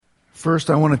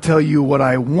First, I want to tell you what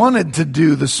I wanted to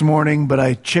do this morning, but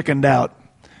I chickened out.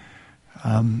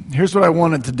 Here's what I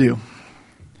wanted to do.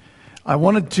 I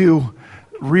wanted to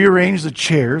rearrange the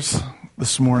chairs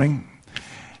this morning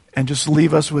and just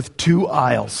leave us with two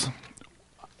aisles.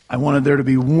 I wanted there to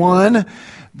be one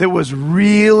that was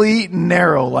really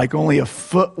narrow, like only a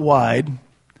foot wide,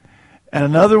 and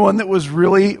another one that was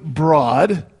really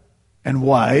broad and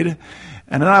wide.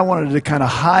 And then I wanted to kind of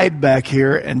hide back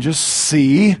here and just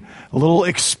see a little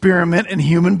experiment in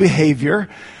human behavior,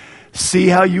 see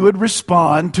how you would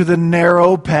respond to the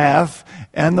narrow path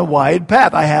and the wide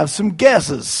path. I have some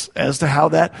guesses as to how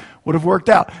that would have worked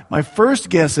out. My first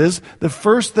guess is the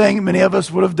first thing many of us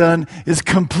would have done is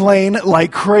complain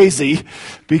like crazy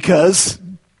because,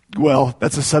 well,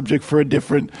 that's a subject for a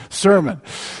different sermon.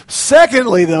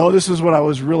 Secondly, though, this is what I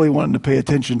was really wanting to pay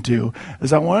attention to,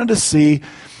 is I wanted to see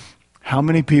how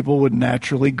many people would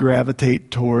naturally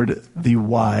gravitate toward the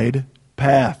wide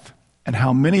path and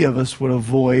how many of us would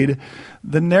avoid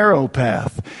the narrow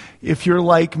path. If you're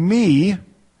like me,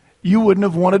 you wouldn't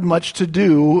have wanted much to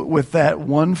do with that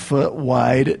 1 foot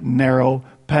wide, narrow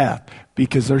path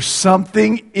because there's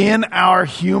something in our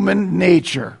human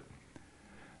nature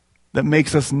that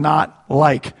makes us not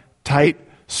like tight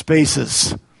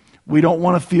spaces. We don't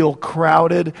want to feel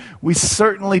crowded. We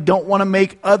certainly don't want to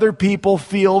make other people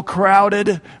feel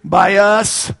crowded by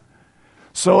us.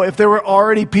 So if there were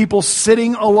already people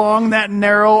sitting along that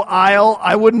narrow aisle,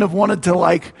 I wouldn't have wanted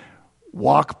to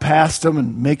walk past them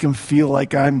and make them feel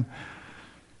like I'm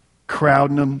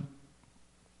crowding them.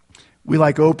 We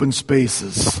like open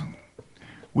spaces.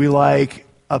 We like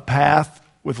a path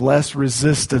with less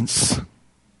resistance.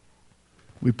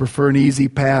 We prefer an easy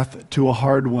path to a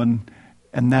hard one.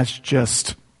 And that's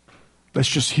just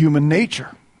human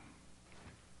nature.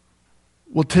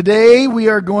 Well, today we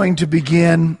are going to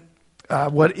begin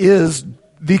what is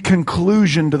the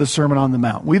conclusion to the Sermon on the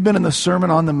Mount. We've been in the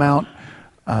Sermon on the Mount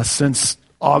since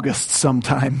August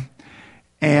sometime.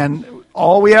 And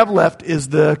all we have left is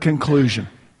the conclusion.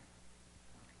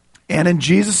 And in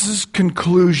Jesus'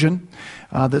 conclusion,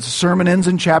 the sermon ends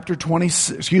in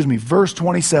verse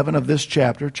 27 of this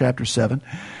chapter 7.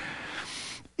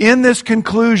 In this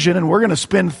conclusion, and we're going to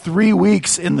spend 3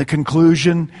 weeks in the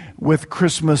conclusion with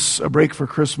Christmas, a break for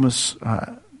Christmas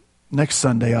next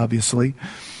Sunday, obviously.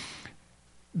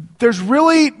 There's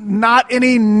really not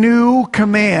any new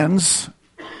commands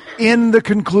in the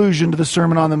conclusion to the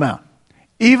Sermon on the Mount.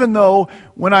 Even though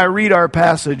when I read our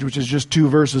passage, which is just 2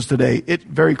 verses today, it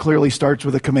very clearly starts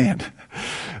with a command.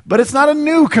 But it's not a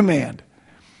new command.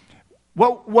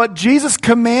 What Jesus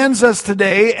commands us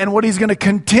today and what he's going to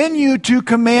continue to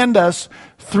command us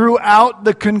throughout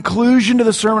the conclusion to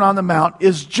the Sermon on the Mount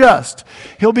is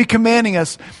he'll be commanding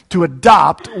us to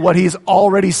adopt what he's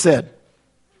already said.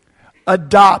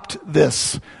 Adopt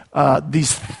this,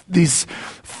 these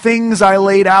things I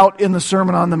laid out in the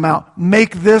Sermon on the Mount.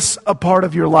 Make this a part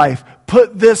of your life.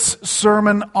 Put this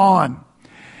sermon on.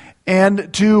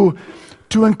 And to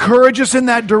encourage us in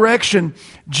that direction,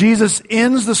 Jesus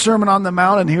ends the Sermon on the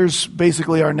Mount, and here's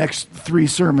basically our next 3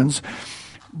 sermons,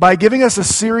 by giving us a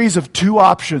series of 2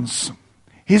 options.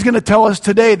 He's going to tell us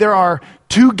today there are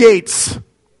 2 gates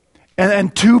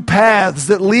and 2 paths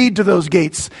that lead to those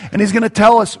gates. And he's going to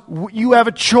tell us you have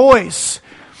a choice.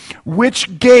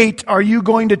 Which gate are you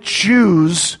going to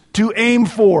choose to aim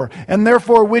for? And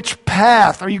therefore, which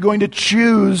path are you going to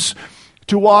choose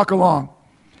to walk along?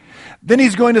 Then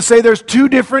he's going to say there's 2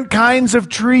 different kinds of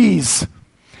trees.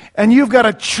 And you've got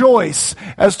a choice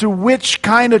as to which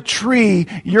kind of tree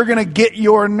you're going to get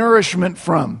your nourishment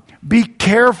from. Be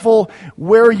careful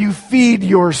where you feed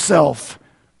yourself.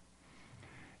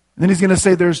 And then he's going to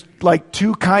say there's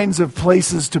 2 kinds of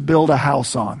places to build a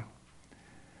house on.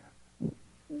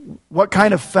 What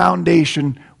kind of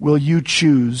foundation will you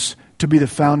choose to be the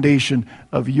foundation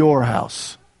of your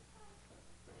house?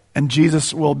 And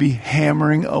Jesus will be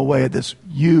hammering away at this.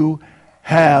 You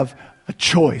have a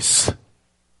choice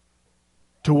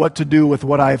to what to do with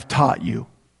what I've taught you.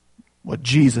 What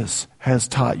Jesus has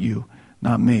taught you,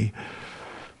 not me.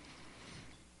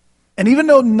 And even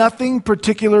though nothing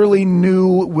particularly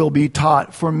new will be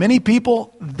taught, for many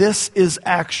people, this is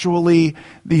actually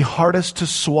the hardest to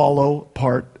swallow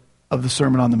part of the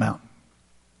Sermon on the Mount.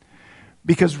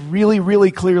 Because really,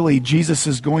 really clearly, Jesus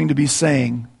is going to be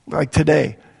saying, like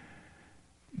today,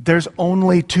 there's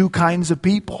only 2 kinds of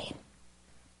people.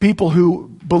 People who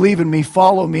believe in me,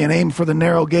 follow me, and aim for the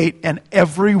narrow gate, and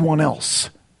everyone else.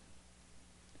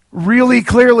 Really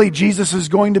clearly, Jesus is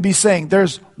going to be saying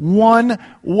there's one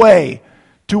way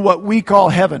to what we call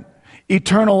heaven,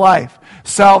 eternal life,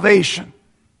 salvation.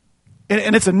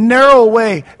 And it's a narrow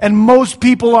way, and most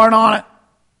people aren't on it.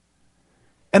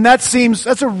 And that's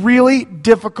a really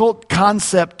difficult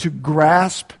concept to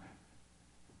grasp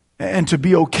and to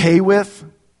be okay with.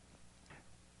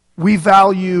 We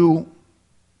value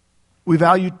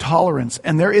tolerance,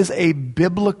 and there is a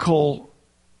biblical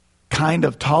kind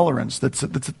of tolerance that's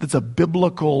a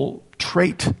biblical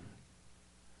trait.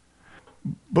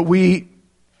 But we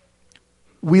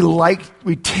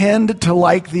tend to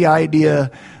like the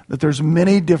idea that there's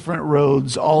many different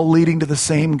roads all leading to the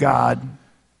same God.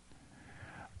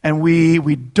 And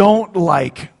we don't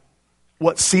like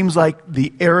what seems like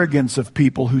the arrogance of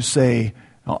people who say,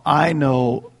 "Oh, I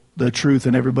know the truth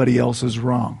and everybody else is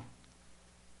wrong."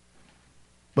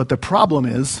 But the problem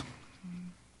is,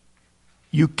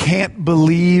 you can't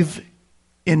believe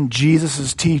in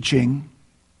Jesus' teaching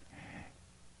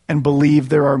and believe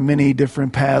there are many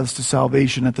different paths to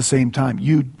salvation at the same time.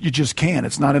 You just can't.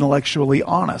 It's not intellectually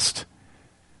honest.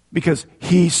 Because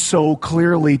he so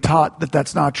clearly taught that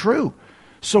that's not true.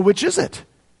 So which is it?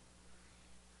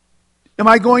 Am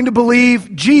I going to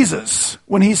believe Jesus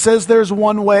when he says there's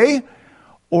one way?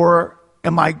 Or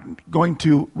am I going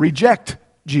to reject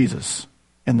Jesus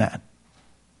in that?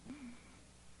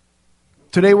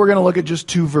 Today we're going to look at just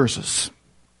 2 verses.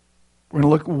 We're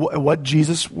going to look at what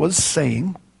Jesus was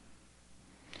saying.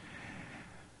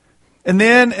 And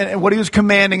then what he was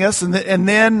commanding us. And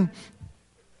then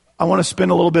I want to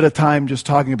spend a little bit of time just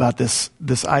talking about this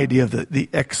idea of the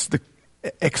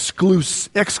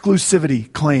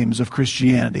exclusivity claims of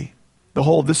Christianity. The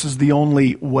whole "this is the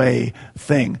only way"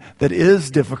 thing that is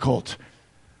difficult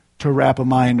to wrap a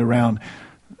mind around,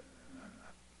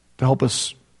 to help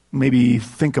us maybe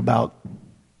think about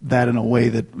that in a way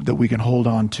that we can hold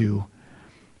on to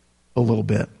a little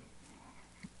bit.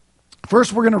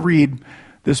 First, we're going to read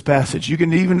this passage. You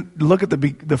can even look at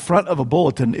the front of a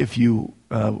bulletin if you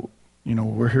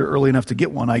we're here early enough to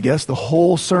get one, I guess. The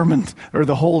whole sermon or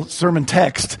the whole sermon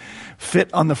text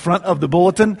fit on the front of the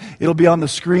bulletin. It'll be on the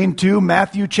screen too.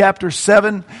 Matthew chapter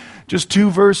 7, just 2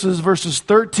 verses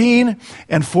 13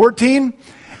 and 14.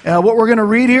 What we're going to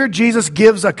read here, Jesus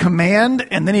gives a command,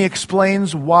 and then he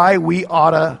explains why we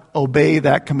ought to obey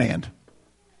that command.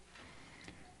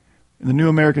 In the New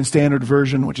American Standard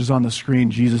Version, which is on the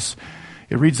screen, it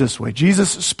reads this way.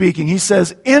 Jesus speaking, he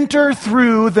says, "Enter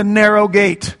through the narrow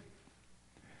gate.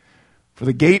 For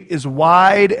the gate is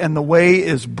wide and the way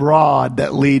is broad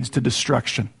that leads to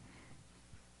destruction.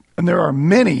 And there are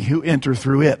many who enter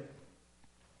through it."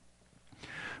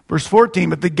 Verse 14,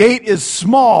 "But the gate is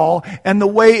small and the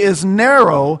way is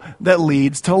narrow that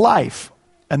leads to life.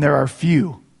 And there are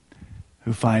few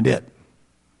who find it."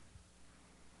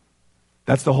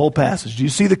 That's the whole passage. Do you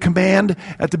see the command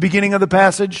at the beginning of the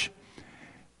passage?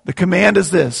 The command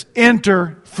is this: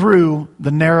 enter through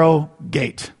the narrow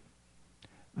gate.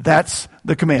 That's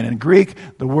the command. In Greek,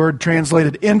 the word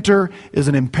translated enter is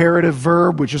an imperative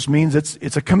verb, which just means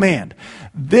it's a command.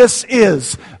 This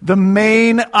is the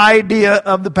main idea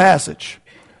of the passage.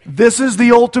 This is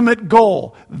the ultimate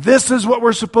goal. This is what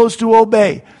we're supposed to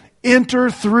obey. Enter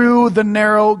through the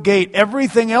narrow gate.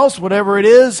 Everything else, whatever it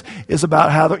is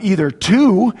about how either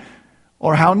to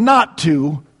or how not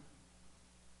to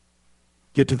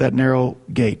get to that narrow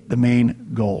gate, the main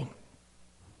goal.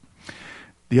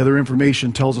 The other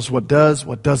information tells us what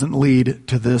doesn't lead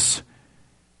to this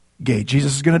gate.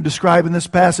 Jesus is going to describe in this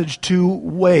passage 2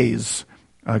 ways.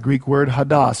 A Greek word,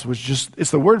 hados,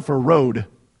 it's the word for road,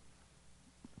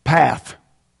 path,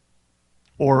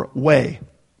 or way.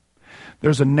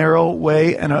 There's a narrow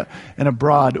way and a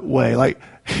broad way.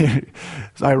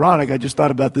 It's ironic, I just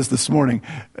thought about this morning.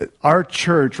 Our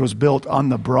church was built on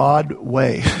the broad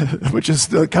way, which is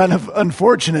kind of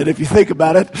unfortunate if you think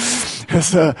about it,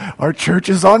 because our church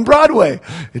is on Broadway.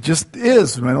 It just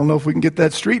is. I don't know if we can get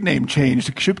that street name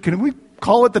changed. Can we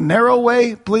call it the narrow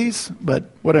way, please?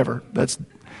 But whatever. That's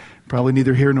probably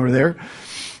neither here nor there.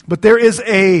 But there's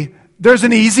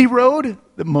an easy road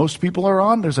that most people are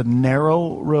on. There's a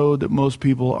narrow road that most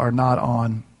people are not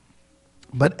on.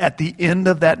 But at the end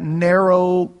of that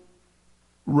narrow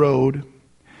road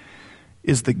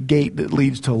is the gate that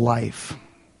leads to life.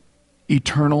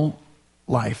 Eternal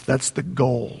life. That's the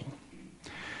goal.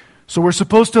 So we're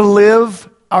supposed to live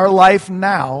our life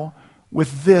now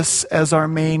with this as our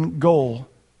main goal.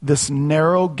 This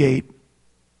narrow gate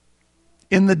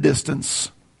in the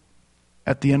distance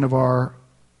at the end of our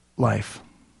life.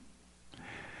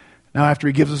 Now, after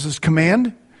he gives us his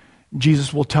command,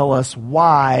 Jesus will tell us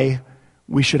why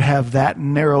we should have that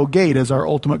narrow gate as our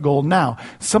ultimate goal now.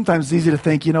 Sometimes it's easy to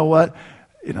think,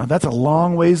 that's a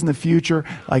long ways in the future.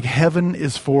 Like heaven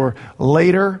is for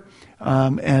later.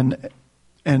 And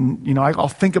And, I'll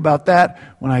think about that.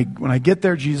 When I get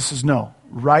there, Jesus says, no,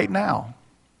 right now,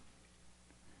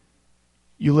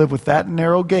 you live with that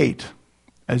narrow gate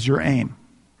as your aim.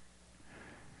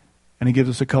 And he gives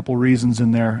us a couple reasons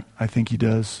in there, I think he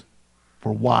does,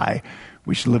 for why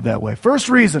we should live that way. First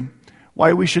reason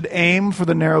why we should aim for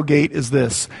the narrow gate is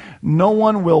this: no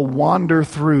one will wander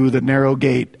through the narrow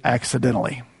gate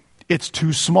accidentally. It's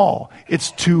too small.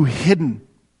 It's too hidden.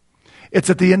 It's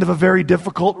at the end of a very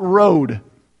difficult road.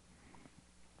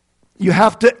 You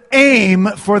have to aim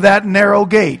for that narrow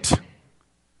gate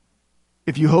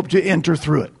if you hope to enter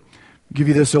through it. I'll give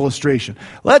you this illustration.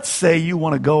 Let's say you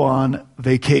want to go on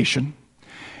vacation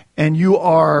and you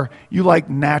like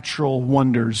natural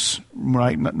wonders,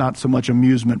 right? Not so much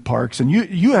amusement parks. And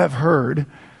you have heard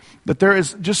that there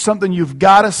is just something you've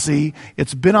got to see.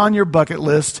 It's been on your bucket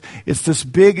list. It's this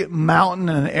big mountain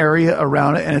and an area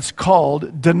around it, and it's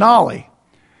called Denali.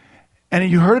 And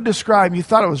you heard it described, and you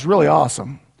thought it was really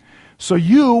awesome. So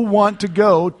you want to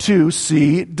go to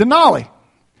see Denali.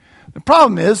 The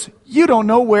problem is, you don't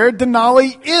know where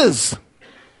Denali is.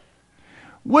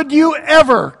 Would you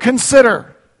ever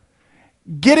consider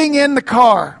getting in the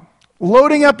car,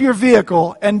 loading up your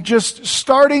vehicle, and just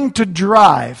starting to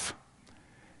drive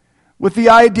with the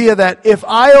idea that if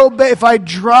I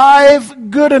drive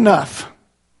good enough,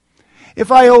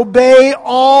 if I obey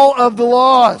all of the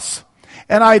laws,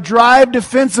 and I drive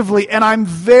defensively, and I'm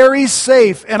very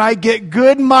safe, and I get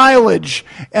good mileage,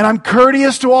 and I'm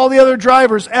courteous to all the other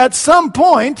drivers, at some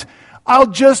point, I'll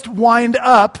just wind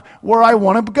up where I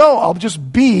want to go. I'll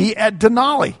just be at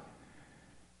Denali.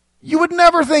 You would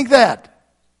never think that.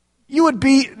 You would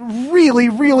be really,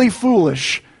 really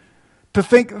foolish to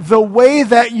think the way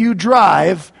that you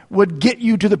drive would get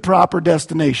you to the proper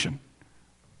destination.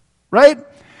 Right?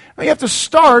 Now you have to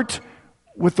start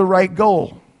with the right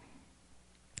goal.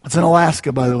 It's in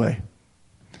Alaska, by the way.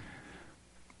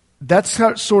 That's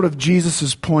sort of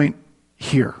Jesus' point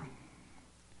here.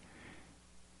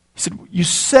 He said, you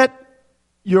set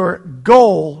your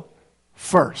goal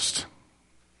first.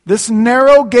 This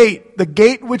narrow gate, the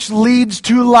gate which leads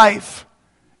to life,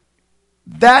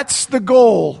 that's the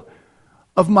goal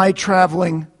of my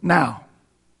traveling now.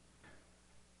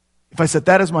 If I set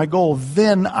that as my goal,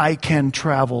 then I can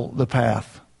travel the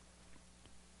path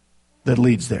that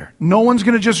leads there. No one's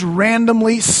going to just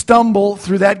randomly stumble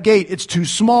through that gate. It's too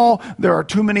small. There are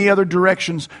too many other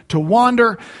directions to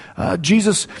wander.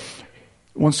 Jesus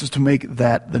wants us to make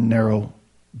that the narrow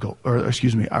goal,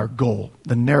 our goal,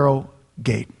 the narrow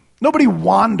gate. Nobody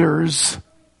wanders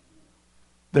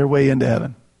their way into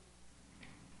heaven.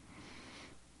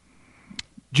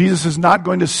 Jesus is not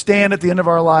going to stand at the end of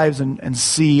our lives and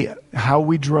see how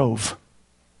we drove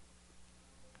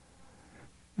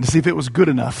and to see if it was good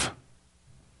enough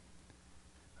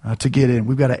to get in.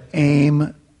 We've got to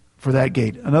aim for that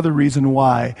gate. Another reason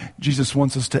why Jesus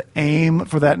wants us to aim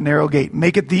for that narrow gate.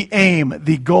 Make it the aim,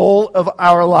 the goal of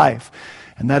our life.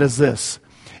 And that is this: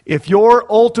 if your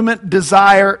ultimate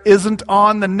desire isn't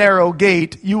on the narrow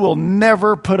gate, you will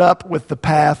never put up with the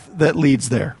path that leads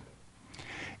there.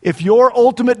 If your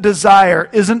ultimate desire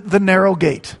isn't the narrow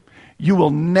gate, you will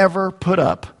never put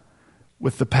up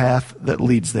with the path that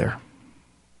leads there.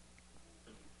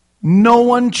 No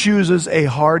one chooses a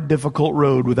hard, difficult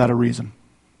road without a reason.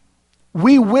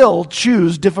 We will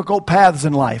choose difficult paths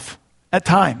in life at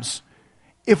times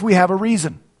if we have a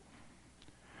reason.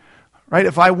 Right?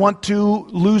 If I want to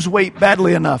lose weight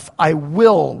badly enough, I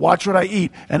will watch what I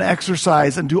eat and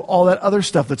exercise and do all that other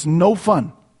stuff that's no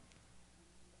fun.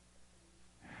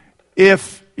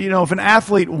 If an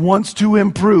athlete wants to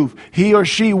improve, he or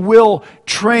she will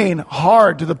train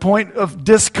hard to the point of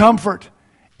discomfort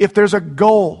if there's a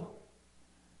goal.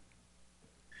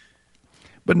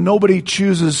 But nobody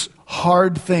chooses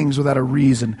hard things without a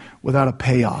reason, without a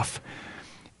payoff.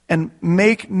 And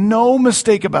make no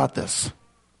mistake about this.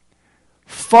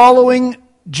 Following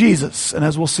Jesus, and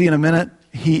as we'll see in a minute,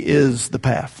 he is the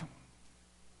path.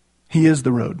 He is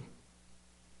the road.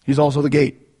 He's also the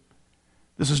gate.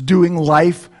 This is doing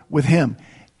life with him.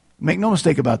 Make no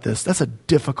mistake about this. That's a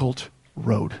difficult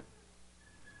road.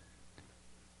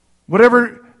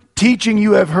 Whatever teaching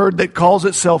you have heard that calls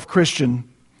itself Christian,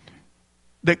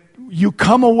 that you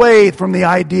come away from the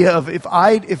idea of if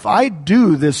I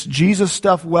do this Jesus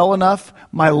stuff well enough,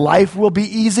 my life will be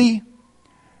easy.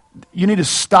 You need to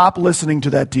stop listening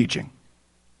to that teaching.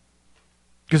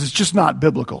 Because it's just not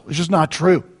biblical. It's just not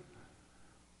true.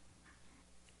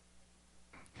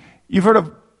 You've heard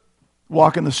of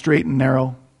walking the straight and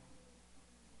narrow.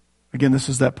 Again, this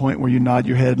is that point where you nod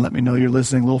your head and let me know you're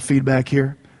listening. A little feedback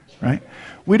here, right?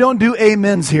 We don't do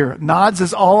amens here. Nods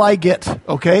is all I get,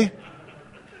 okay?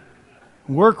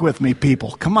 Work with me,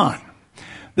 people. Come on.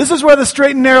 This is where the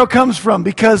straight and narrow comes from,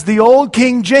 because the old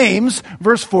King James,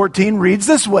 verse 14, reads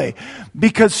this way: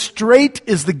 because straight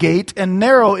is the gate and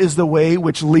narrow is the way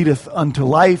which leadeth unto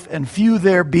life, and few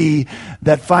there be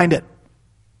that find it.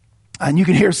 And you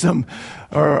can hear some,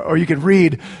 or you can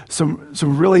read some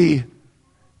really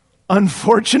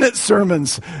unfortunate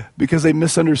sermons because they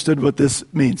misunderstood what this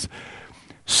means.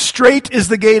 Straight is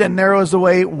the gate and narrow is the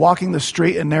way, walking the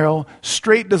straight and narrow.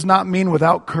 Straight does not mean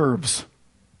without curves.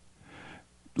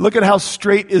 Look at how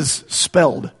straight is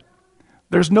spelled.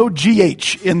 There's no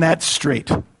GH in that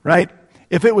straight, right?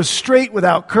 If it was straight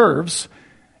without curves,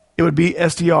 it would be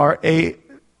STRAIGHT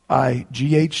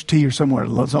or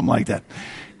something like that.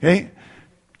 Okay?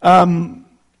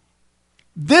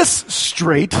 This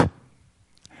straight,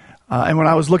 and when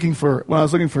I was looking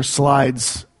for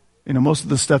slides, most of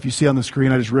the stuff you see on the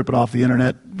screen, I just rip it off the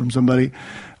internet from somebody.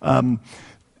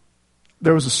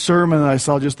 There was a sermon that I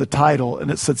saw, just the title, and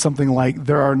it said something like,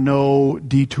 "There are no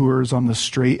detours on the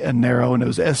straight and narrow," and it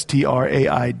was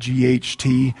STRAIGHT.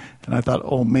 And I thought,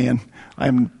 oh man,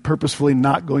 I'm purposefully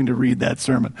not going to read that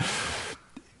sermon.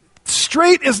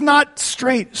 Straight is not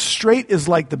straight. Straight is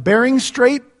like the Bering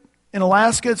Strait in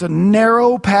Alaska. It's a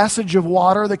narrow passage of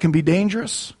water that can be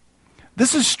dangerous.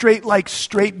 This is straight like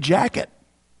straight jacket.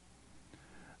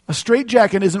 A straight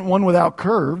jacket isn't one without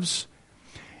curves.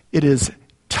 It is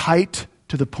tight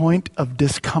to the point of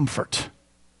discomfort.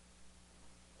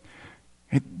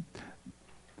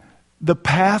 The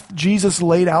path Jesus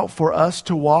laid out for us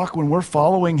to walk when we're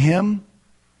following Him,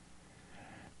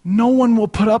 no one will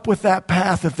put up with that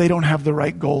path if they don't have the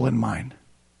right goal in mind.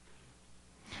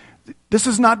 This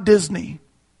is not Disney.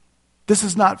 This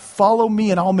is not follow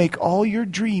me and I'll make all your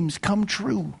dreams come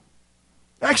true.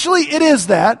 Actually, it is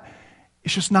that.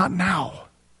 It's just not now.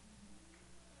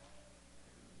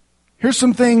 Here's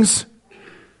some things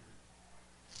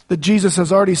that Jesus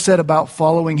has already said about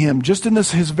following Him. Just in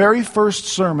his very first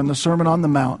sermon, the Sermon on the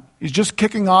Mount. He's just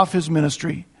kicking off His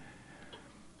ministry.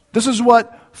 This is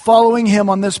what following Him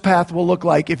on this path will look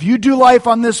like. If you do life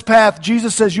on this path,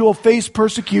 Jesus says you will face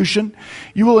persecution.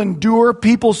 You will endure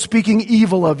people speaking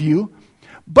evil of you.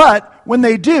 But when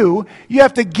they do, you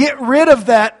have to get rid of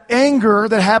that anger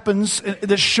that happens,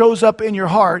 that shows up in your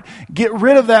heart. Get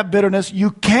rid of that bitterness.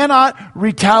 You cannot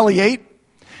retaliate.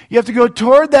 You have to go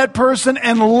toward that person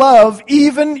and love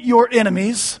even your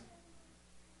enemies.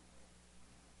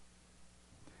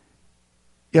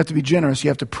 You have to be generous. You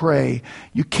have to pray.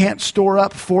 You can't store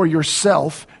up for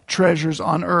yourself treasures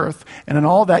on earth. And in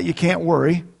all that, you can't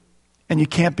worry. And you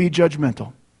can't be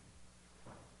judgmental.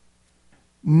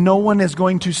 No one is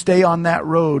going to stay on that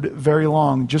road very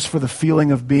long just for the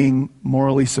feeling of being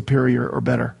morally superior or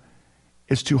better.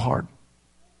 It's too hard.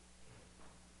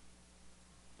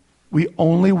 We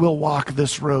only will walk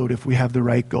this road if we have the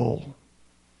right goal.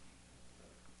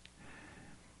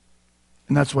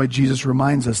 And that's why Jesus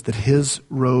reminds us that His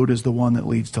road is the one that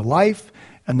leads to life,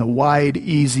 and the wide,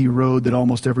 easy road that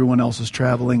almost everyone else is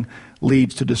traveling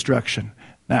leads to destruction.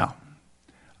 Now,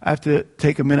 I have to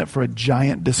take a minute for a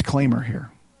giant disclaimer here.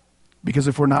 Because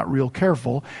if we're not real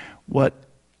careful, what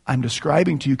I'm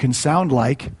describing to you can sound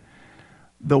like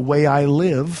the way I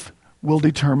live will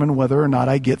determine whether or not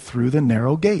I get through the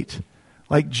narrow gate.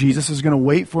 Like Jesus is going to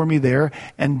wait for me there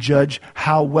and judge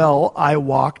how well I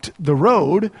walked the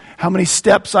road, how many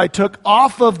steps I took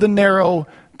off of the narrow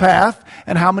path,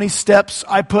 and how many steps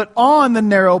I put on the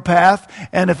narrow path.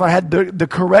 And if I had the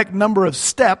correct number of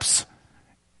steps,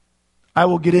 I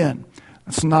will get in.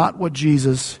 That's not what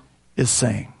Jesus is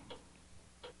saying.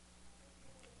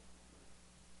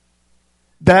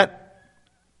 That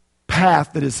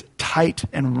path that is tight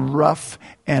and rough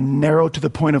and narrow to the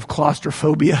point of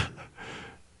claustrophobia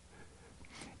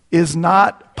is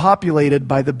not populated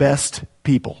by the best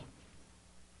people.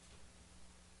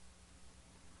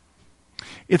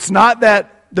 It's not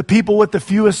that the people with the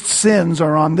fewest sins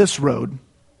are on this road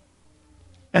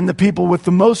and the people with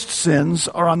the most sins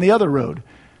are on the other road.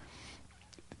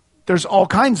 There's all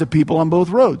kinds of people on both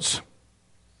roads.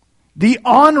 The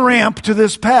on-ramp to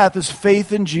this path is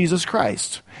faith in Jesus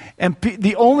Christ. And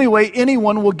the only way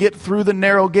anyone will get through the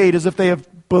narrow gate is if they have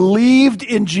believed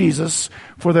in Jesus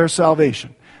for their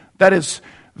salvation. That is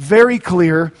very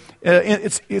clear.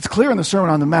 It's clear in the Sermon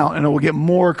on the Mount, and it will get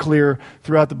more clear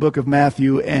throughout the book of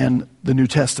Matthew and the New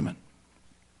Testament.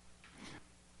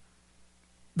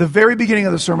 The very beginning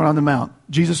of the Sermon on the Mount,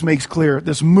 Jesus makes clear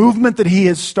this movement that He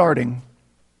is starting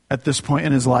at this point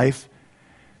in His life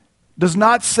does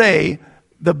not say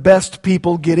the best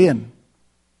people get in.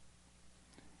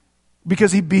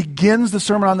 Because He begins the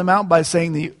Sermon on the Mount by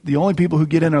saying the only people who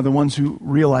get in are the ones who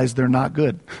realize they're not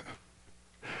good.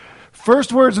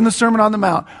 First words in the Sermon on the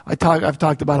Mount. I've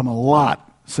talked about them a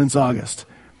lot since August.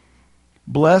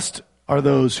 Blessed are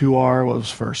those who are, what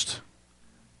was first?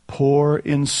 Poor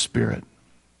in spirit.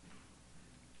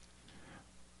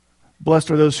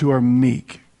 Blessed are those who are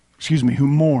meek. Who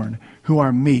mourn, who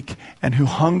are meek, and who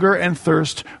hunger and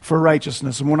thirst for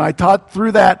righteousness. And when I taught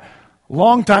through that a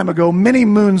long time ago, many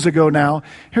moons ago now,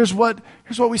 here's what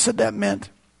we said that meant.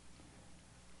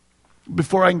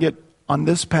 Before I can get on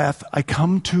this path, I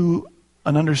come to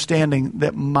an understanding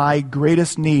that my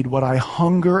greatest need, what I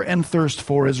hunger and thirst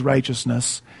for, is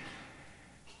righteousness.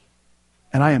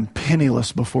 And I am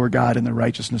penniless before God in the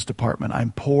righteousness department.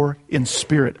 I'm poor in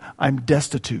spirit. I'm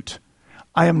destitute.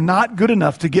 I am not good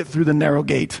enough to get through the narrow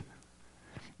gate.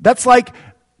 That's like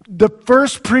the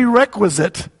first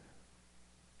prerequisite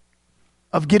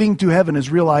of getting to heaven, is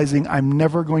realizing I'm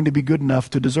never going to be good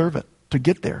enough to deserve it, to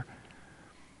get there.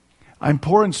 I'm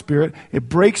poor in spirit. It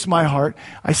breaks my heart.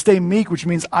 I stay meek, which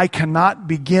means I cannot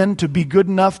begin to be good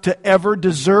enough to ever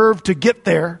deserve to get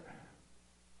there.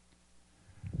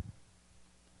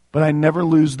 But I never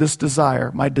lose this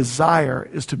desire. My desire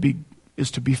is to be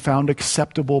found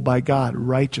acceptable by God,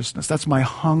 righteousness. That's my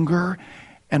hunger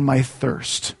and my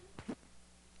thirst.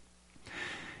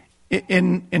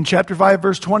 In chapter 5,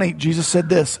 verse 20, Jesus said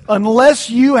this: unless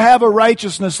you have a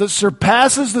righteousness that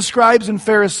surpasses the scribes and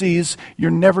Pharisees, you're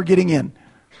never getting in.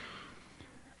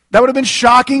 That would have been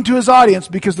shocking to his audience,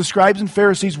 because the scribes and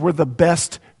Pharisees were the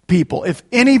best people. If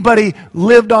anybody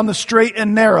lived on the straight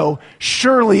and narrow,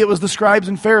 surely it was the scribes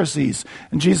and Pharisees.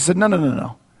 And Jesus said,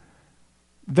 no.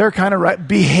 Their kind of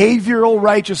behavioral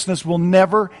righteousness will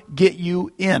never get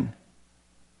you in.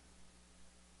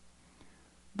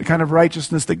 The kind of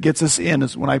righteousness that gets us in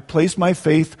is when I place my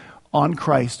faith on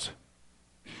Christ.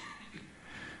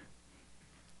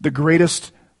 The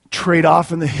greatest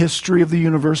trade-off in the history of the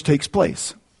universe takes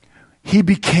place. He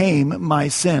became my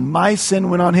sin. My sin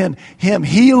went on him.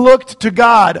 He looked to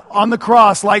God on the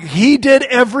cross like he did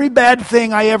every bad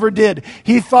thing I ever did.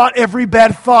 He thought every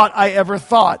bad thought I ever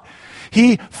thought.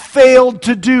 He failed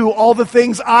to do all the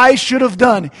things I should have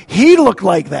done. He looked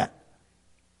like that.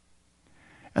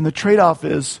 And the trade-off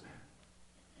is,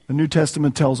 the New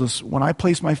Testament tells us, when I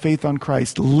place my faith on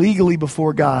Christ legally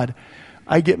before God,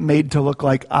 I get made to look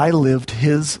like I lived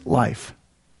his life.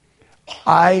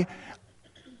 I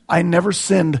never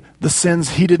sinned the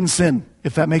sins he didn't sin,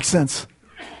 if that makes sense.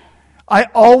 I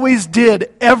always did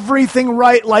everything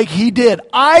right like he did.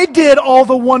 I did all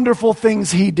the wonderful things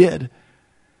he did.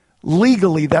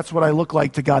 Legally, that's what I look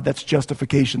like to God. That's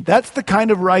justification. That's the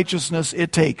kind of righteousness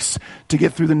it takes to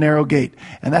get through the narrow gate.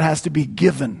 And that has to be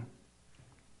given.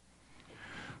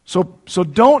 So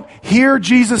don't hear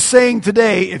Jesus saying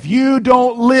today, if you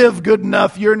don't live good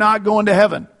enough, you're not going to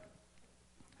heaven.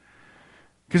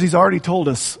 Because he's already told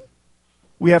us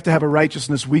we have to have a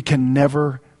righteousness we can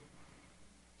never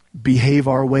behave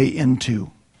our way into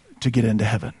to get into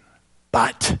heaven.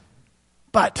 But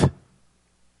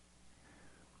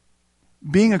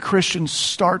being a Christian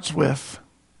starts with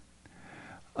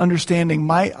understanding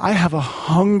I have a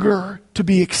hunger to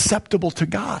be acceptable to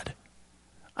God.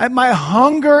 My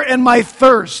hunger and my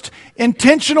thirst,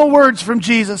 intentional words from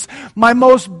Jesus, my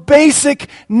most basic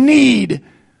need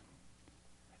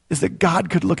is that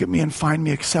God could look at me and find me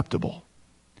acceptable.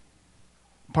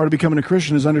 Part of becoming a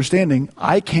Christian is understanding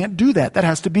I can't do that. That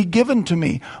has to be given to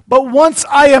me. But once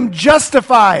I am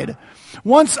justified,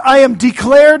 once I am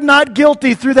declared not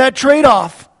guilty through that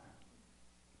trade-off,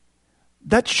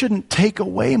 that shouldn't take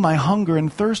away my hunger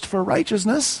and thirst for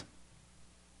righteousness.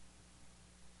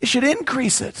 It should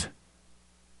increase it.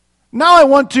 Now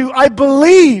I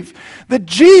believe that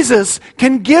Jesus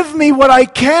can give me what I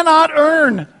cannot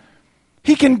earn.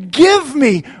 He can give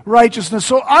me righteousness.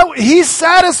 So he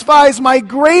satisfies my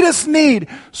greatest need.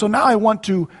 So now I want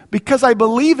to, because I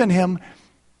believe in him,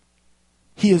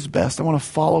 he is best. I want to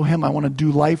follow him. I want to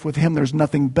do life with him. There's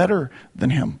nothing better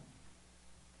than him.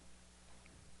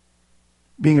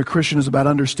 Being a Christian is about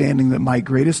understanding that my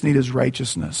greatest need is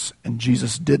righteousness. And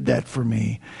Jesus did that for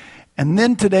me. And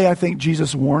then today I think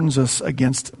Jesus warns us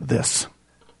against this.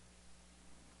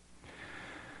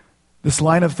 This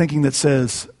line of thinking that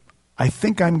says, I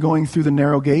think I'm going through the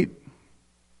narrow gate,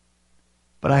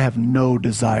 but I have no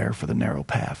desire for the narrow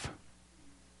path.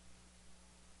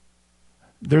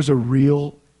 There's a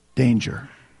real danger.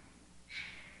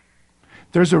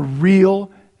 There's a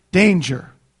real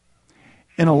danger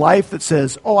in a life that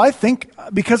says, I think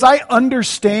because I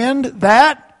understand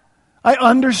that, I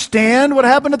understand what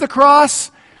happened at the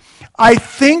cross, I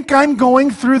think I'm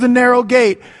going through the narrow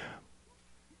gate,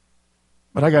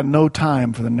 but I got no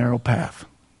time for the narrow path.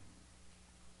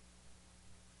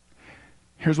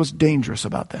 Here's what's dangerous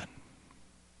about that.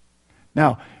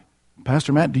 Now,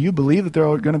 Pastor Matt, do you believe that there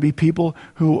are going to be people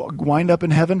who wind up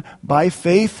in heaven by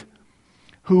faith,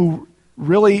 who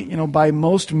really, by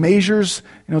most measures,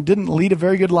 didn't lead a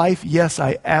very good life? Yes,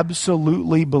 I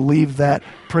absolutely believe that.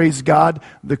 Praise God.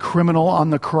 The criminal on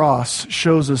the cross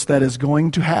shows us that is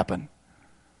going to happen.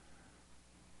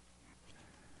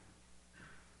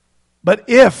 But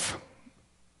if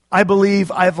I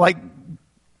believe I've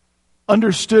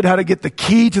understood how to get the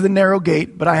key to the narrow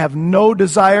gate, but I have no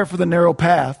desire for the narrow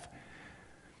path,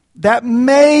 that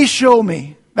may show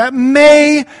me, that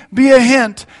may be a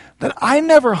hint that I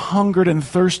never hungered and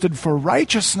thirsted for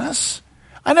righteousness.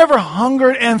 I never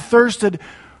hungered and thirsted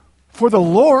for the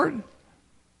Lord.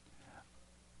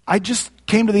 I just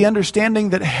came to the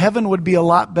understanding that heaven would be a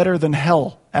lot better than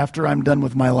hell after I'm done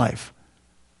with my life.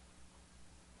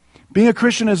 Being a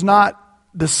Christian is not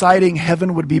deciding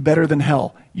heaven would be better than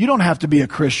hell. You don't have to be a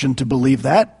Christian to believe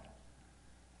that.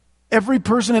 Every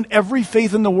person in every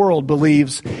faith in the world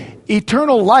believes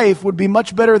eternal life would be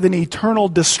much better than eternal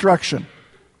destruction.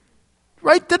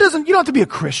 Right? You don't have to be a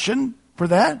Christian for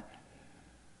that.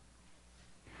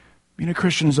 Being a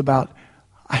Christian is about,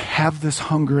 I have this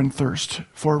hunger and thirst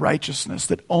for righteousness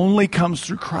that only comes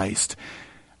through Christ.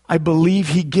 I believe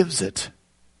He gives it.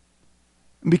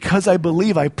 And because I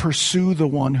believe, I pursue the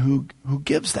one who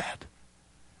gives that.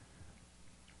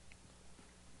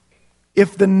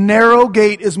 If the narrow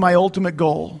gate is my ultimate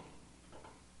goal,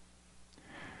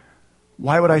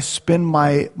 why would I spend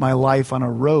my life on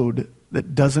a road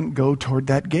that doesn't go toward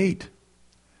that gate?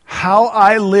 How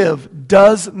I live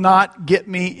does not get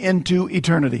me into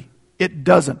eternity. It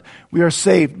doesn't. We are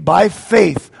saved by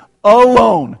faith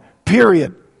alone,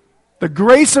 period. The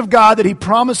grace of God that He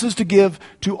promises to give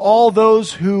to all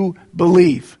those who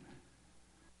believe.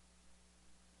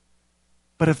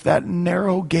 But if that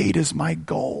narrow gate is my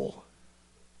goal,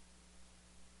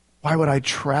 why would I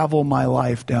travel my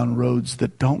life down roads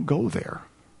that don't go there?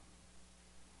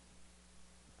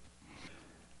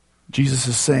 Jesus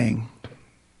is saying,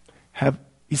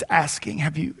 He's asking,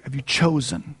 have you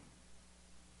chosen?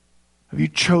 Have you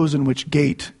chosen which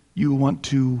gate you want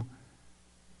to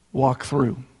walk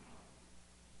through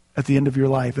at the end of your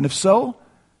life? And if so,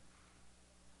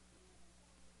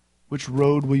 which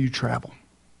road will you travel?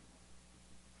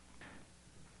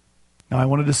 Now, I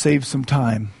wanted to save some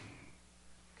time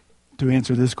to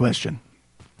answer this question.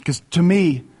 Because to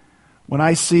me, when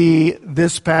I see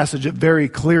this passage, it very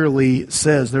clearly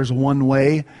says there's one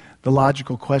way. The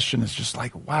logical question is just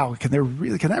like, wow, can that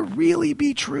really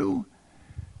be true?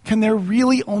 Can there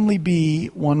really only be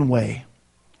one way?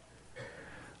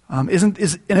 And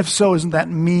if so, isn't that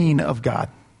mean of God?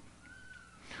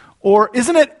 Or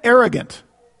isn't it arrogant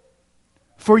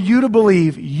for you to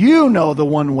believe you know the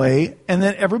one way and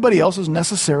that everybody else is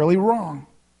necessarily wrong?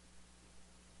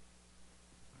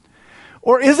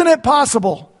 Or isn't it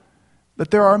possible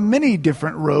that there are many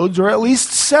different roads, or at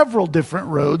least several different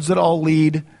roads that all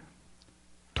lead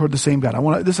toward the same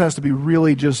God? This has to be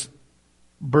really just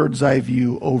bird's eye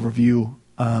view, overview,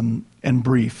 and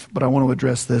brief. But I want to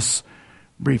address this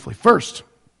briefly. First,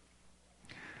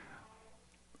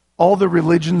 all the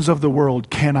religions of the world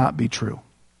cannot be true.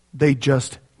 They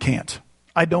just can't.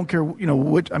 I don't care,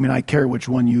 I care which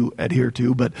one you adhere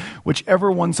to, but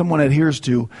whichever one someone adheres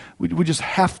to, we just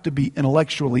have to be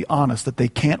intellectually honest that they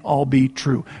can't all be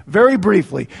true. Very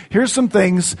briefly, here's some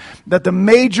things that the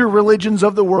major religions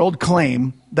of the world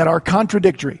claim that are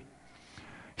contradictory.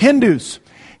 Hindus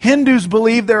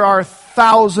believe there are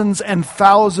thousands and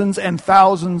thousands and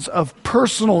thousands of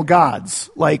personal gods,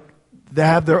 like they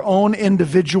have their own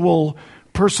individual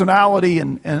personality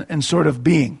and sort of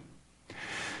being.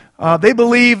 They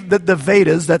believe that the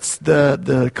Vedas, that's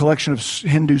the collection of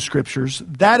Hindu scriptures,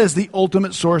 that is the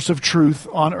ultimate source of truth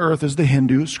on earth, is the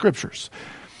Hindu scriptures.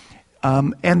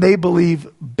 And they believe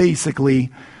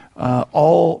basically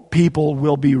all people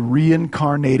will be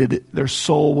reincarnated. Their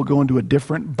soul will go into a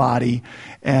different body,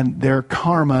 and their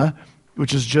karma,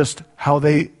 which is just how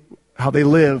they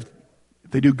live, if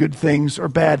they do good things or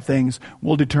bad things,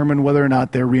 will determine whether or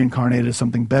not they're reincarnated as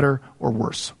something better or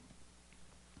worse.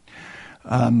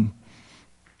 All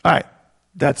right,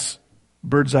 that's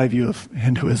bird's eye view of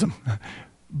Hinduism.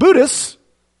 Buddhists,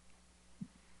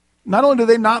 not only do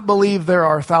they not believe there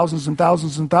are thousands and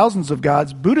thousands and thousands of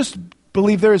gods, Buddhists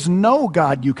believe there is no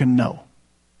God you can know.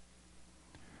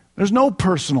 There's no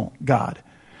personal God.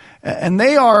 And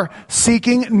they are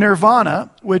seeking Nirvana,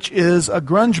 which is a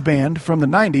grunge band from the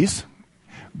 90s,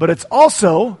 but it's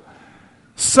also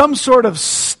some sort of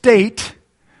state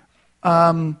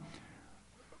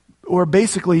or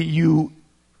basically you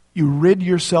rid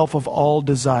yourself of all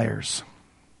desires.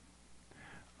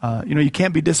 You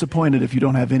can't be disappointed if you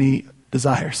don't have any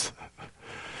desires.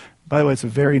 By the way, it's a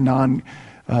very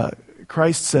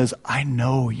Christ says, I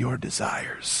know your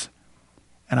desires.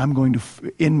 And I'm going to,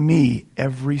 in me,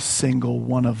 every single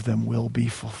one of them will be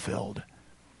fulfilled.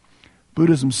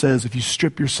 Buddhism says if you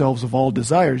strip yourselves of all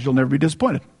desires, you'll never be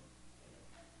disappointed.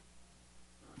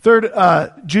 Third,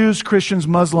 Jews, Christians,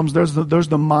 Muslims, there's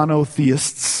the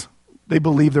monotheists. They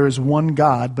believe there is one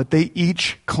God, but they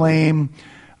each claim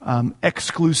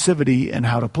exclusivity in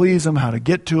how to please him, how to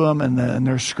get to him, and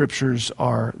their scriptures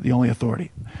are the only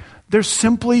authority. There's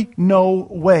simply no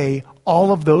way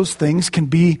all of those things can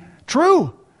be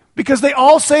true, because they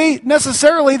all say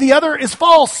necessarily the other is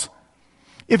false.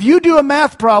 If you do a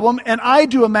math problem and I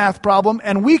do a math problem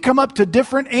and we come up to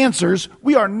different answers,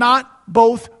 we are not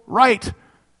both right.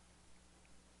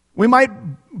 We might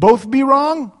both be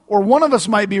wrong, or one of us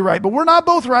might be right, but we're not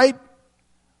both right.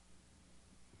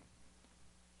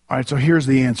 All right, so here's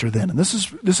the answer then. And this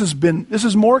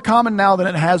is more common now than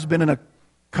it has been in a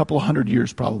couple of 100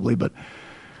 years probably, but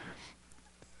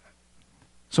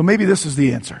so maybe this is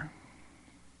the answer.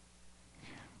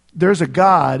 There's a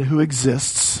God who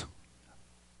exists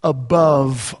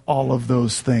above all of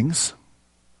those things,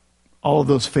 all of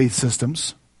those faith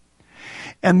systems.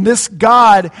 And this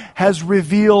God has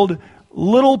revealed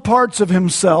little parts of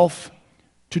himself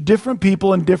to different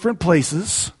people in different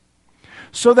places,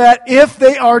 so that if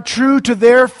they are true to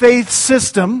their faith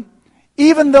system,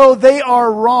 even though they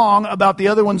are wrong about the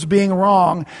other ones being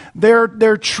wrong,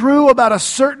 they're true about a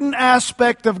certain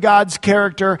aspect of God's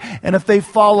character, and if they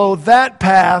follow that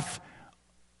path,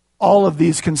 all of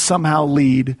these can somehow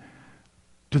lead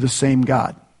to the same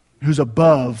God, who's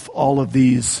above all of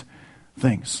these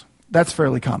things. That's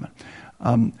fairly common.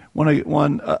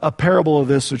 A parable of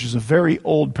this, which is a very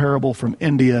old parable from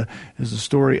India, is the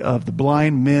story of the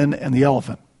blind men and the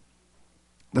elephant.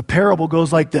 The parable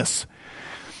goes like this.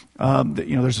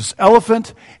 There's this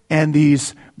elephant, and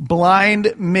these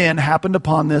blind men happened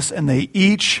upon this, and they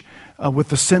each, with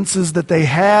the senses that they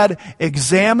had,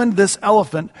 examined this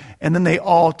elephant, and then they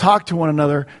all talked to one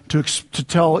another to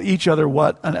tell each other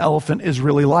what an elephant is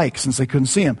really like, since they couldn't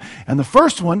see him. And the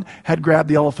first one had grabbed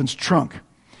the elephant's trunk.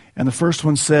 And the first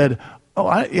one said,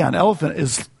 an elephant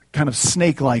is kind of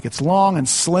snake-like. It's long and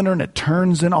slender, and it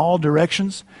turns in all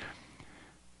directions.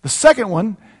 The second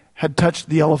one had touched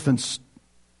the elephant's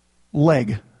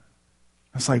leg.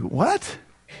 It's like, what?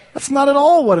 That's not at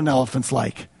all what an elephant's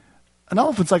like. An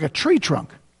elephant's like a tree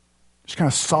trunk. Just kind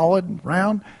of solid,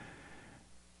 round.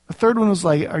 The third one was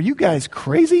like, are you guys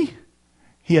crazy?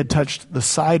 He had touched the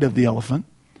side of the elephant.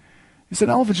 He said,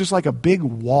 an elephant's just like a big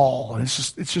wall, and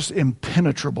it's just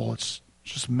impenetrable. It's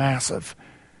just massive.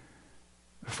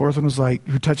 The fourth one was like,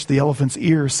 who touched the elephant's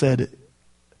ear, said,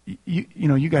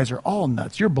 you guys are all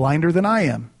nuts. You're blinder than I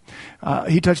am.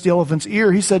 He touched the elephant's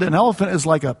ear. He said, an elephant is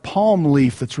like a palm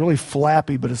leaf that's really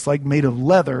flappy, but it's like made of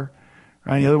leather.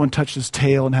 Right? The other one touched his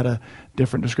tail and had a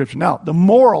different description. Now, the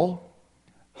moral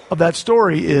of that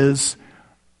story is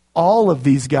all of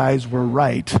these guys were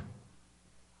right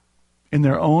in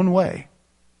their own way,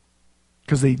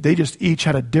 because they just each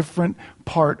had a different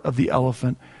part of the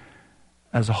elephant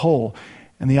as a whole.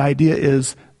 And the idea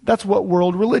is that's what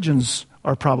world religions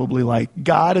are probably like.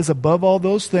 God is above all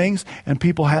those things, and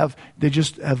people they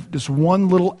just have this one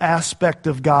little aspect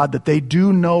of God that they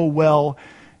do know well,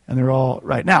 and they're all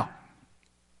right. Now,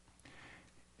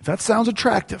 if that sounds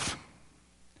attractive,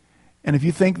 and if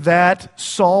you think that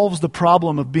solves the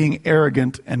problem of being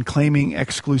arrogant and claiming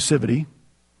exclusivity,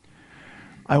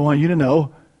 I want you to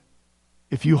know,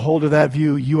 if you hold to that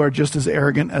view, you are just as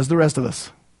arrogant as the rest of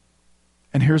us.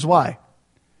 And here's why.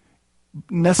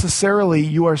 Necessarily,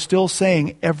 you are still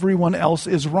saying everyone else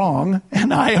is wrong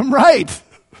and I am right.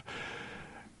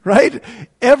 Right?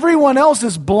 Everyone else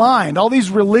is blind. All these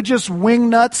religious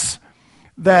wingnuts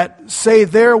that say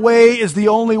their way is the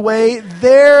only way,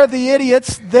 they're the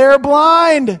idiots. They're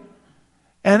blind.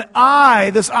 And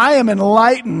I am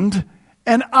enlightened,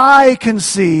 and I can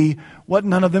see what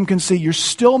none of them can see. You're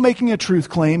still making a truth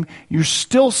claim. You're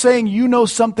still saying you know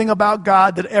something about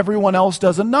God that everyone else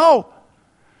doesn't know.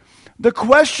 The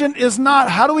question is not,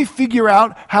 how do we figure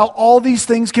out how all these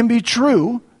things can be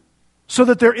true so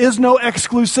that there is no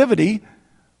exclusivity?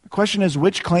 The question is,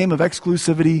 which claim of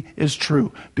exclusivity is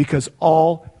true? Because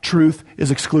all truth is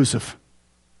exclusive.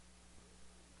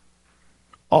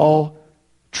 All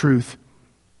truth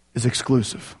is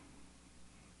exclusive.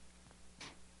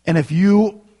 And if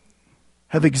you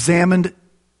have examined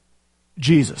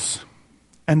Jesus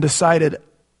and decided,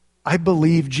 I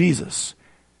believe Jesus,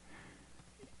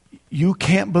 you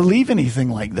can't believe anything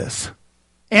like this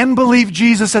and believe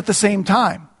Jesus at the same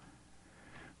time.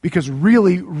 Because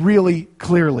really, really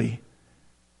clearly,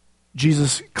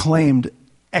 Jesus claimed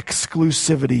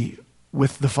exclusivity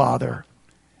with the Father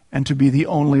and to be the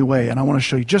only way. And I want to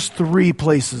show you just 3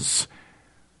 places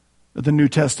that the New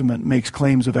Testament makes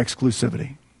claims of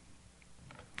exclusivity.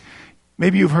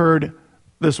 Maybe you've heard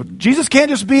this one. Jesus can't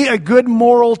just be a good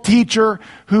moral teacher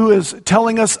who is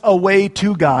telling us a way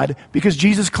to God, because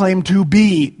Jesus claimed to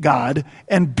be God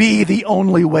and be the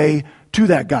only way to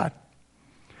that God.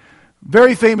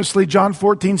 Very famously, John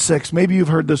 14:6, maybe you've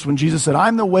heard this one. Jesus said,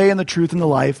 I'm the way and the truth and the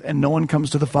life, and no one comes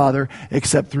to the Father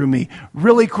except through me.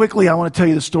 Really quickly, I want to tell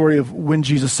you the story of when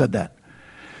Jesus said that.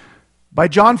 By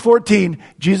John 14,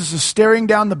 Jesus is staring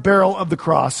down the barrel of the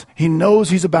cross. He knows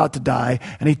he's about to die,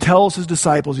 and he tells his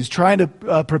disciples, he's trying to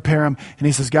prepare them, and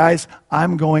he says, guys,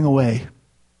 I'm going away.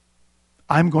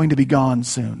 I'm going to be gone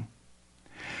soon.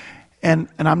 And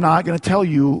I'm not going to tell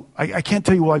you, I can't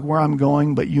tell you like where I'm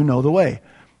going, but you know the way.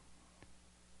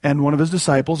 And one of his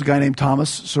disciples, a guy named Thomas,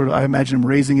 sort of, I imagine him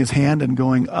raising his hand and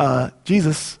going,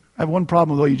 Jesus, I have one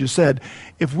problem with what you just said.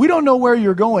 If we don't know where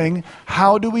you're going,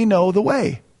 how do we know the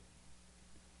way?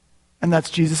 And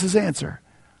that's Jesus' answer.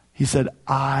 He said,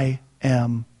 I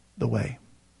am the way.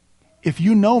 If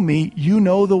you know me, you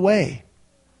know the way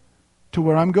to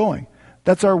where I'm going.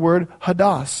 That's our word,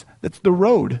 hadas. That's the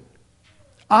road.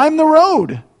 I'm the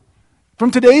road.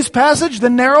 From today's passage, the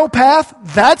narrow path,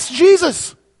 that's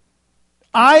Jesus.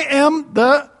 I am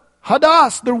the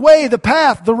hadas, the way, the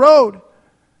path, the road.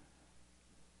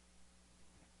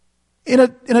 In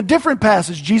a different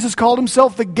passage, Jesus called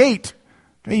himself the gate.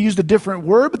 He used a different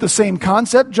word, but the same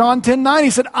concept. John 10:9, he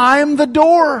said, I'm the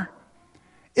door.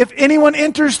 If anyone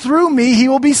enters through me, he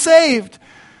will be saved.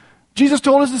 Jesus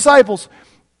told his disciples,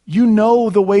 you know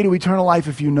the way to eternal life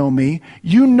if you know me.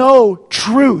 You know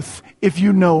truth if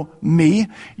you know me.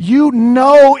 You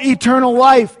know eternal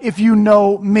life if you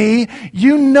know me.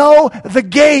 You know the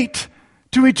gate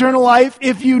to eternal life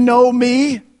if you know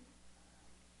me.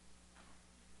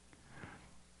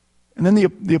 And then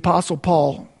the Apostle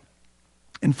Paul,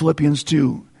 in Philippians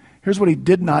 2, here's what he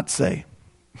did not say.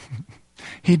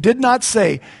 He did not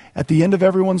say at the end of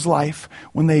everyone's life,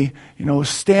 when they,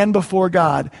 stand before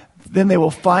God, then they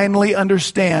will finally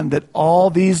understand that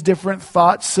all these different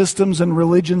thought systems and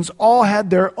religions all had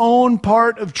their own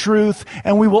part of truth,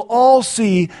 and we will all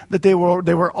see that they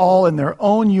were all in their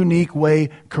own unique way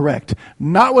correct.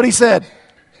 Not what he said.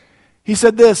 He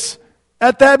said this,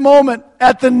 at that moment,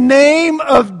 at the name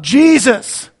of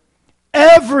Jesus,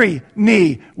 every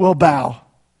knee will bow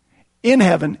in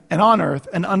heaven and on earth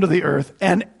and under the earth,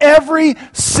 and every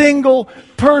single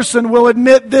person will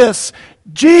admit this: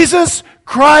 Jesus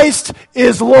Christ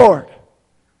is Lord,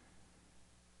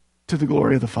 to the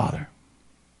glory of the Father.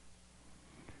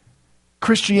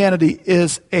 Christianity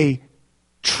is a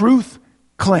truth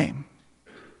claim,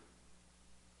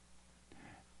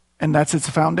 and that's its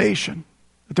foundation.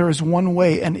 There is one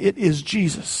way, and it is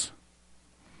Jesus.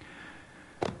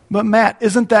 But Matt,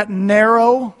 isn't that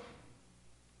narrow?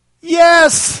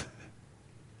 Yes!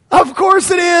 Of course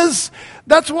it is!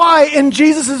 That's why in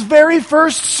Jesus' very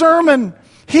first sermon,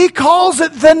 he calls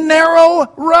it the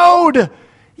narrow road.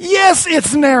 Yes,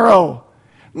 it's narrow.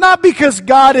 Not because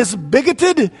God is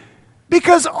bigoted,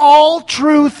 because all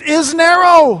truth is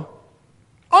narrow.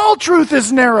 All truth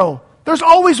is narrow. There's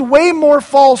always way more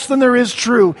false than there is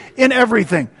true in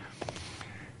everything.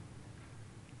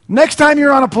 Next time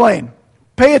you're on a plane,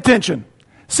 pay attention.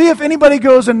 See if anybody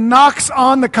goes and knocks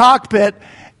on the cockpit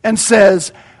and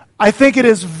says, I think it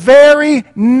is very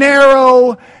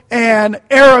narrow and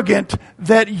arrogant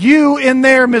that you in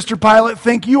there, Mr. Pilot,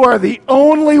 think you are the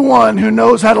only one who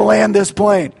knows how to land this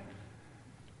plane.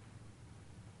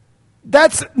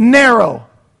 That's narrow,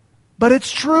 but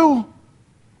it's true.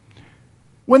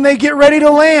 When they get ready to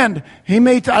land, I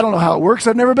don't know how it works,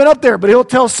 I've never been up there, but he'll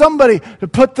tell somebody to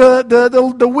put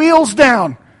the wheels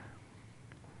down.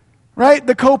 Right?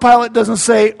 The co-pilot doesn't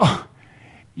say,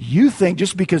 you think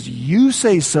just because you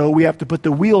say so, we have to put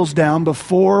the wheels down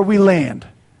before we land.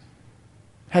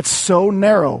 That's so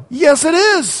narrow. Yes, it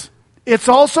is. It's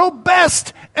also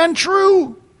best and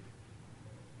true.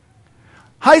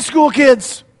 High school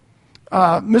kids,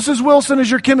 Mrs. Wilson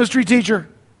is your chemistry teacher.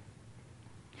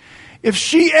 If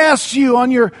she asks you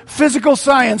on your physical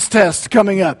science test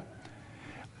coming up,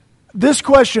 this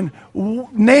question,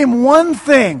 name one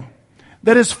thing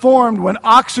that is formed when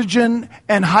oxygen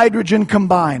and hydrogen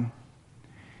combine.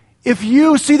 If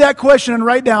you see that question and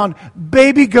write down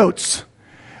baby goats.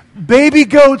 Baby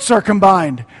goats are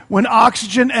combined when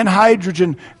oxygen and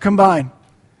hydrogen combine.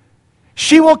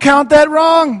 She will count that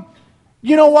wrong.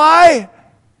 You know why?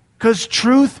 Because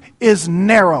truth is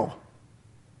narrow.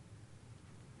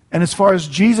 And as far as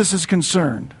Jesus is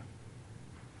concerned,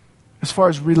 as far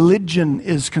as religion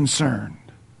is concerned.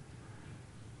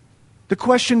 The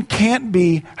question can't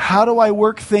be, how do I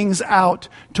work things out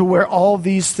to where all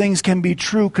these things can be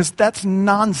true? Because that's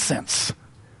nonsense.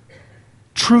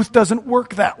 Truth doesn't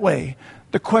work that way.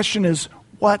 The question is,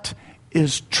 what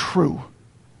is true?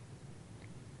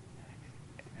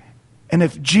 And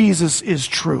if Jesus is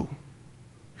true,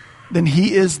 then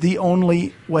he is the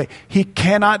only way. He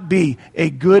cannot be a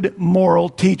good moral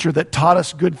teacher that taught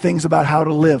us good things about how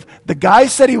to live. The guy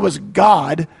said he was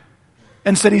God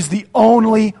and said he's the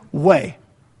only way.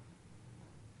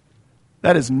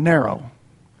 That is narrow.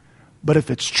 But if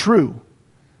it's true,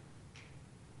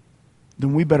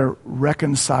 then we better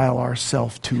reconcile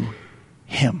ourselves to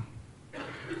him.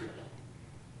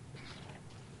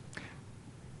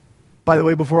 By the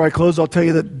way, before I close, I'll tell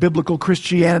you that biblical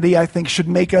Christianity, I think, should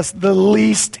make us the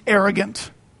least arrogant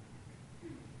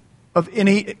of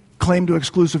any claim to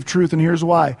exclusive truth. And here's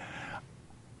why.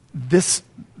 This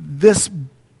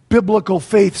biblical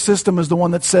faith system is the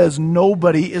one that says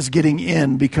nobody is getting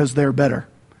in because they're better.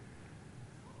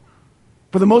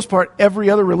 For the most part, every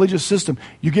other religious system,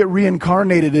 you get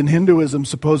reincarnated in Hinduism,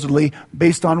 supposedly,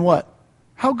 based on what?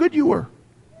 How good you were.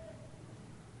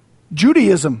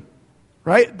 Judaism,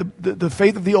 right? The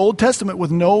faith of the Old Testament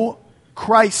with no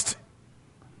Christ.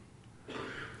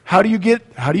 How do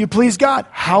you please God?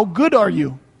 How good are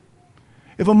you?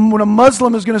 When a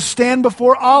Muslim is going to stand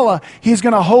before Allah, he's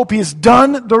going to hope he's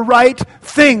done the right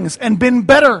things and been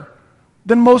better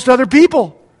than most other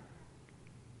people.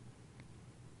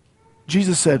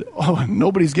 Jesus said,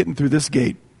 nobody's getting through this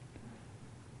gate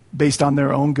based on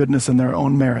their own goodness and their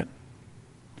own merit.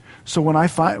 So when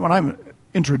I'm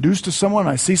introduced to someone,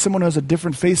 I see someone who has a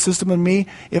different faith system than me,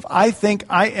 if I think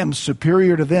I am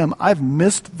superior to them, I've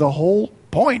missed the whole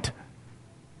point.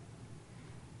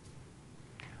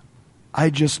 I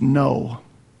just know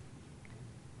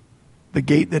the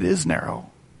gate that is narrow.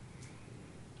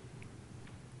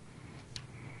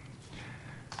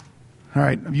 All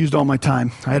right, I've used all my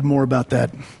time. I had more about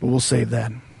that, but we'll save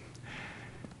that.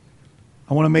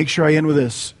 I want to make sure I end with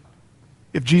this.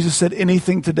 If Jesus said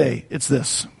anything today, it's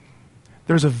this.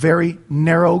 There's a very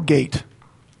narrow gate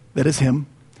that is him,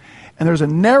 and there's a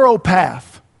narrow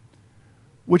path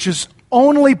which is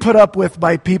only put up with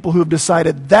by people who have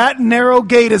decided that narrow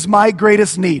gate is my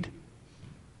greatest need.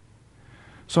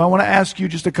 So I want to ask you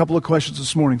just a couple of questions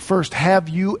this morning. First, have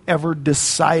you ever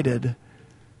decided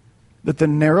that the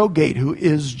narrow gate, who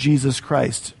is Jesus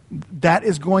Christ, that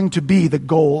is going to be the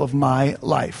goal of my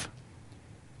life?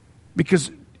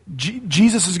 Because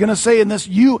Jesus is going to say in this,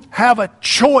 you have a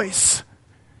choice.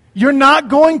 You're not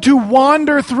going to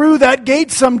wander through that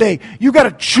gate someday. You've got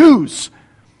to choose.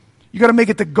 You've got to make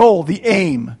it the goal, the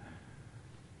aim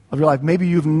of your life. Maybe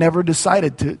you've never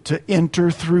decided to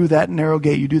enter through that narrow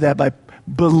gate. You do that by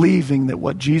believing that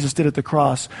what Jesus did at the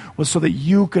cross was so that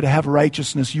you could have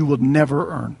righteousness you would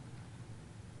never earn.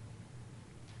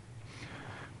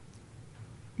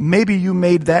 Maybe you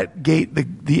made that gate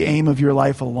the aim of your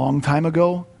life a long time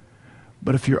ago,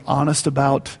 but if you're honest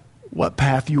about what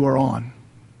path you are on,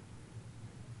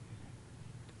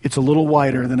 it's a little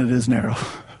wider than it is narrow.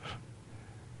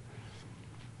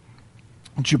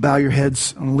 Won't you bow your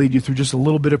heads? I'm going to lead you through just a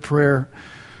little bit of prayer.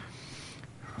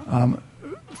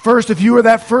 First, if you are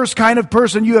that first kind of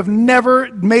person, you have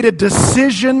never made a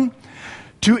decision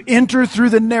to enter through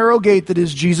the narrow gate that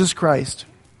is Jesus Christ.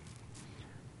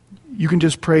 You can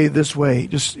just pray this way,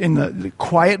 just in the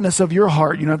quietness of your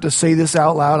heart. You don't have to say this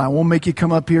out loud. I won't make you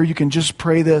come up here. You can just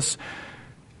pray this.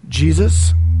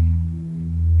 Jesus,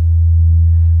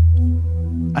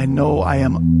 I know I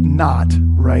am not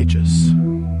righteous.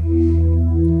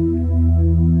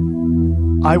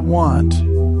 I want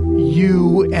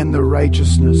you and the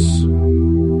righteousness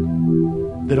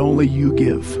that only you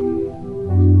give.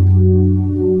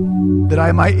 That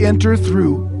I might enter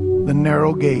through the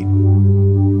narrow gate.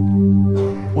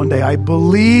 One day, I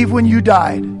believe when you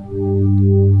died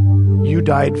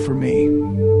for me.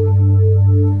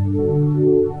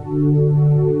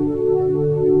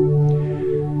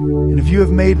 And if you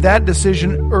have made that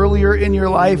decision earlier in your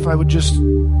life, I would just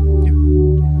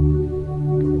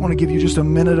want to give you just a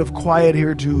minute of quiet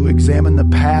here to examine the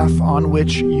path on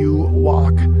which you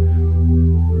walk.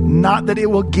 Not that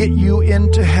it will get you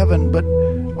into heaven, but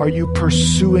are you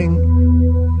pursuing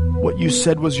what you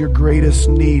said was your greatest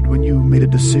need when you made a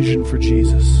decision for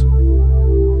Jesus?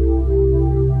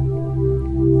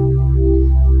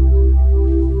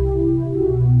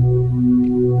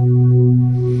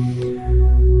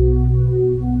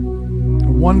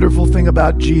 The wonderful thing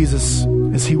about Jesus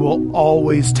is he will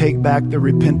always take back the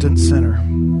repentant sinner.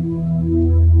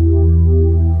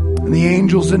 And And the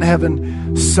angels in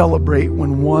heaven celebrate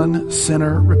when one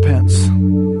sinner repents.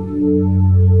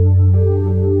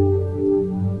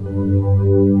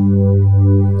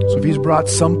 So if he's brought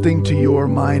something to your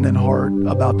mind and heart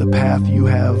about the path you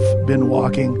have been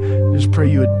walking, just pray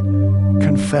you would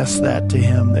confess that to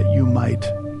him, that you might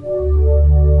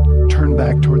turn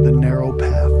back toward the narrow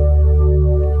path.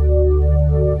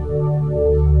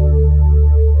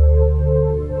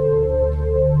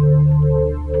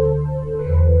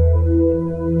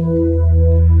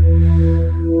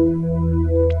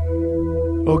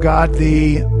 Oh God,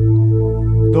 the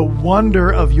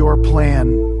wonder of your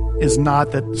plan is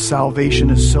not that salvation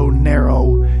is so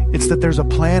narrow, it's that there's a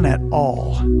plan at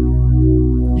all.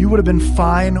 You would have been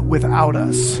fine without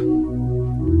us,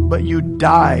 but you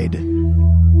died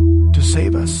to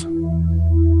save us.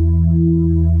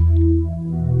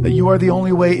 That you are the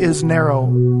only way is narrow,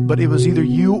 but it was either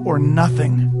you or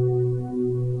nothing.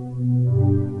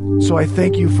 So I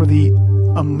thank you for the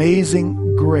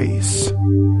amazing grace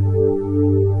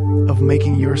of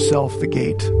making yourself the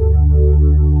gate.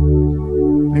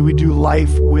 May we do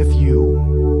life with you,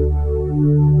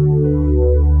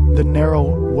 the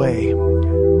narrow way,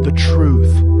 the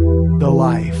truth, the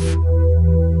life.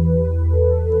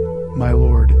 My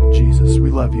Lord Jesus, we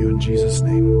love you in Jesus'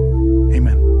 name.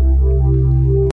 Amen.